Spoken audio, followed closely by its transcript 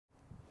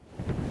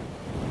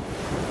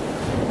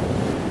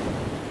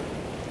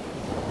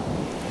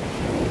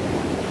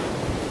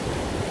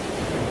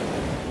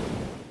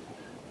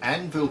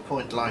Anvil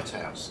Point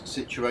Lighthouse,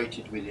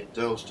 situated within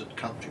Durlston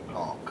Country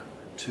Park,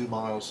 2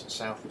 miles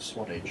south of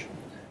Swanage,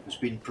 has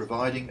been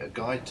providing a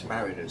guide to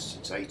mariners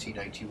since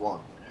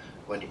 1881,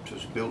 when it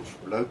was built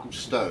from local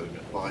stone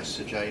by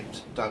Sir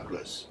James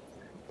Douglas,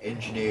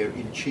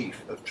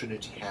 Engineer-in-Chief of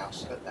Trinity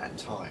House at that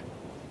time.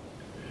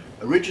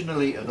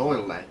 Originally an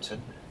oil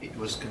lantern, it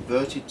was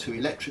converted to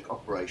electric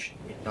operation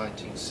in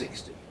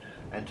 1960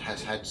 and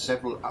has had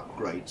several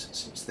upgrades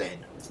since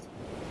then.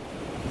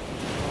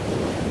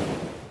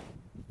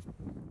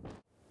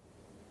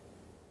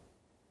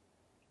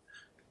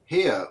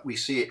 Here we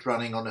see it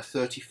running on a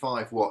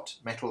 35-watt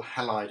metal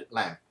halide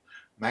lamp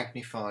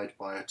magnified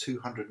by a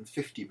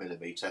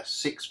 250mm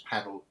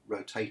 6-panel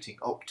rotating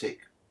optic.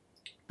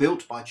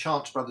 Built by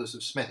Chance Brothers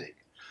of Smethwick,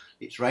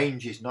 its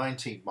range is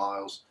 19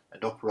 miles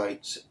and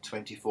operates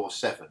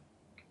 24/7.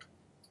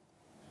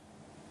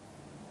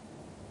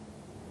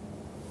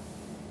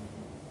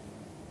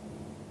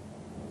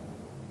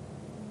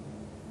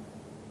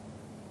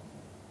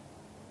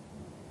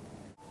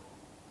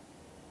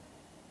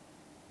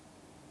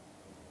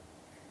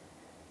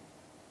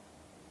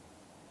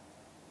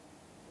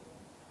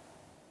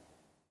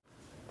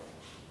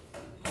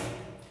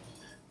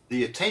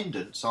 The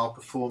attendants are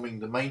performing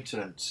the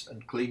maintenance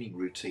and cleaning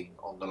routine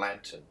on the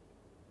lantern.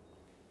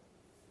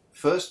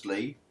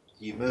 Firstly,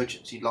 the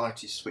emergency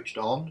light is switched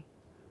on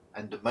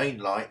and the main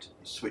light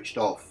is switched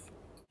off.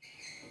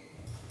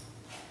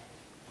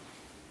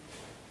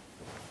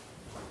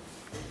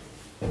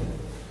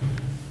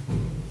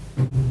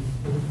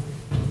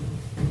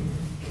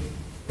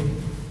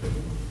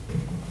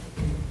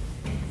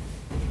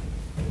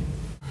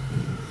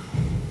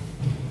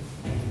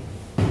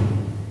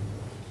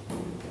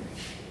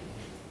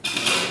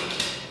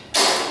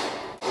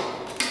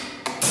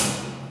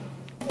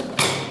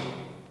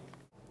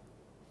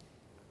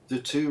 The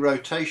 2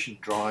 rotation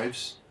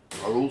drives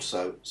are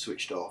also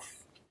switched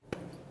off.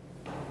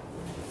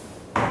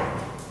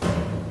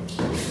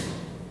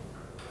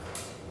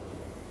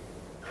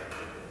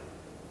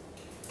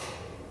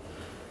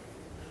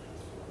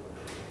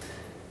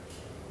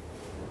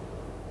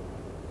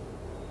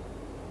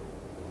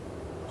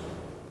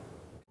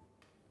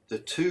 The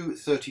 2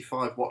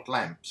 35-watt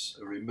lamps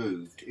are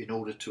removed in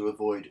order to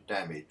avoid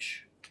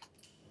damage.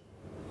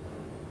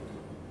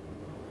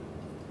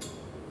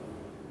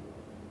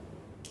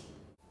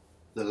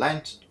 The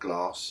lantern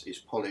glass is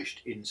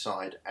polished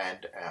inside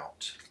and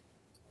out.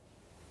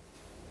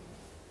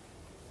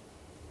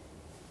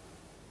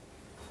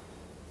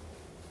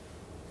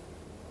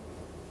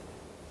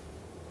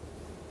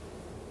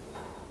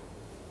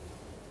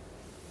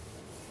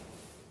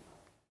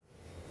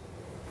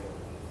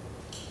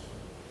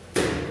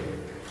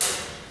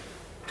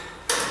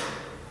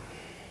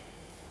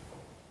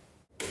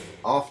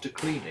 After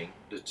cleaning,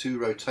 the 2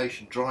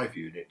 rotation drive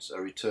units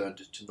are returned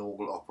to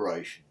normal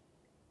operation.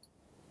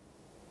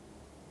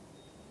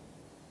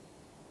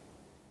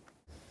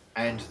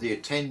 And the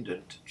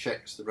attendant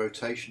checks the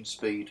rotation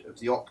speed of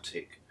the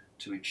optic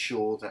to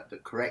ensure that the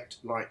correct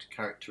light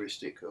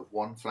characteristic of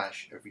 1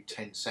 flash every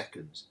 10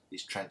 seconds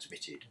is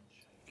transmitted.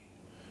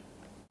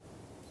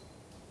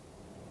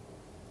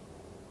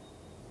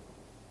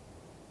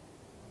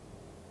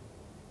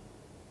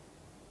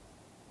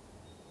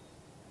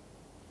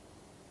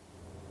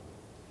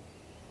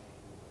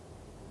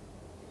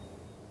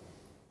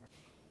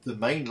 The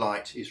main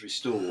light is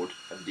restored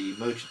and the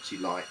emergency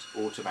light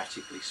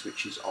automatically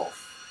switches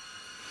off.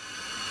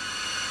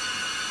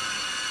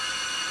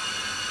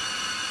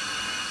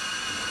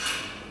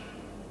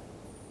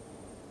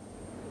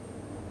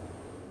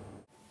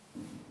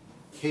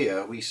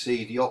 Here we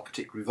see the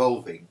optic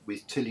revolving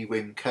with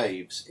Tillywim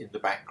Caves in the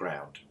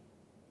background.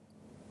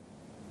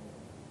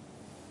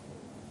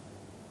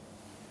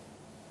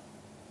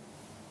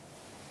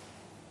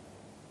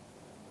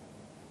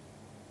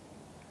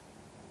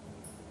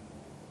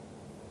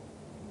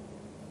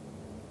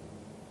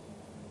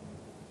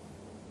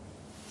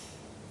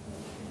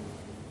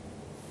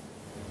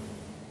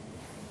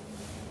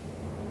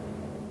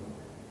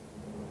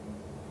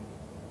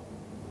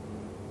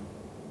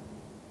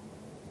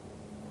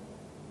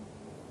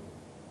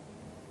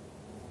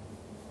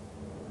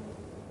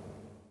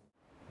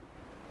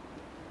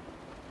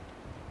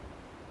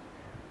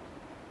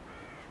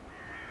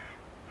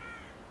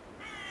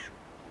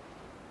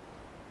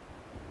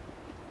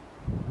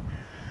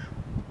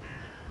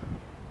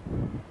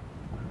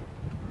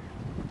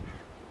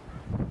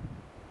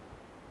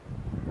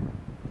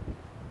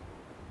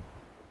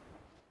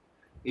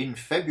 In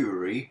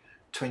February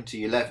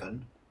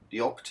 2011, the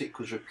optic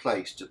was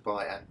replaced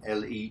by an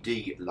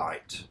LED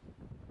light.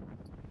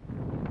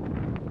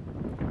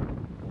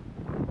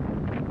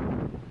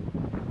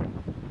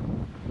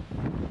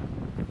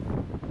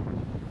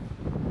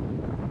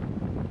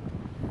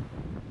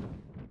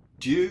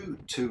 Due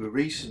to a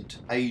recent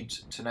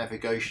Aids to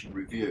Navigation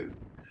review,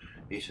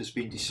 it has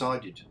been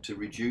decided to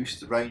reduce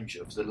the range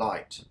of the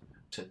light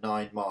to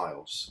 9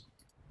 miles.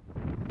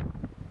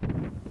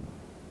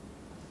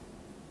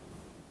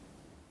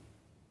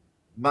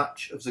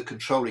 Much of the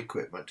control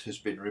equipment has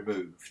been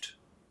removed.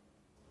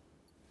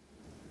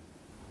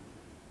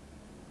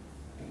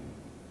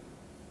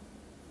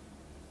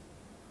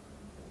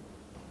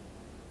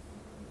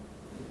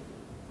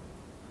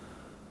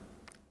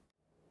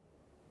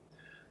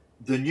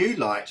 The new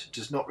light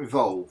does not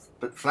revolve,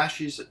 but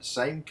flashes at the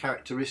same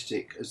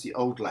characteristic as the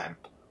old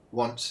lamp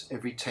once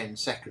every 10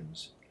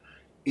 seconds.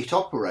 It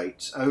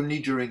operates only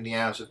during the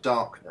hours of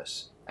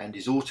darkness and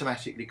is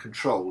automatically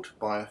controlled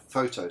by a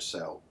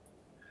photocell.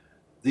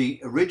 The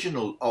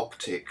original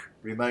optic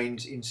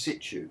remains in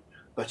situ,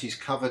 but is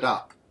covered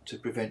up to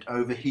prevent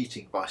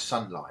overheating by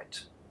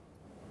sunlight.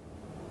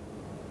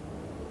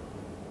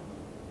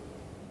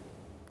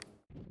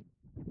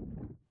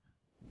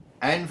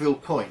 Anvil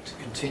Point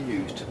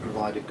continues to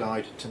provide a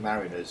guide to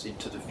mariners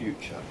into the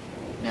future,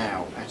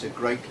 now at a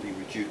greatly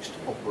reduced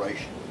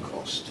operational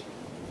cost.